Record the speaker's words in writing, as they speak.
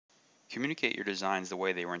Communicate your designs the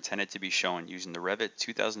way they were intended to be shown using the Revit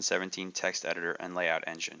 2017 text editor and layout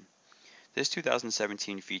engine. This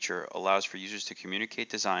 2017 feature allows for users to communicate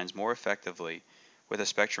designs more effectively with a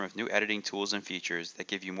spectrum of new editing tools and features that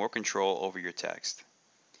give you more control over your text.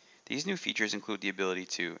 These new features include the ability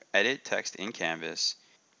to edit text in Canvas,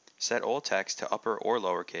 set all text to upper or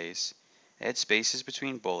lowercase, add spaces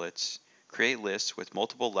between bullets, create lists with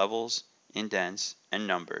multiple levels, indents, and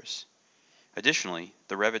numbers. Additionally,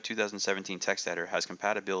 the Revit 2017 text editor has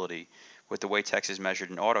compatibility with the way text is measured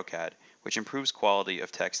in AutoCAD, which improves quality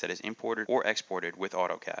of text that is imported or exported with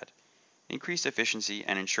AutoCAD. Increased efficiency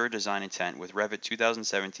and ensure design intent with Revit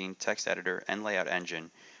 2017 text editor and layout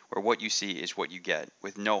engine, where what you see is what you get,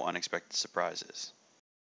 with no unexpected surprises.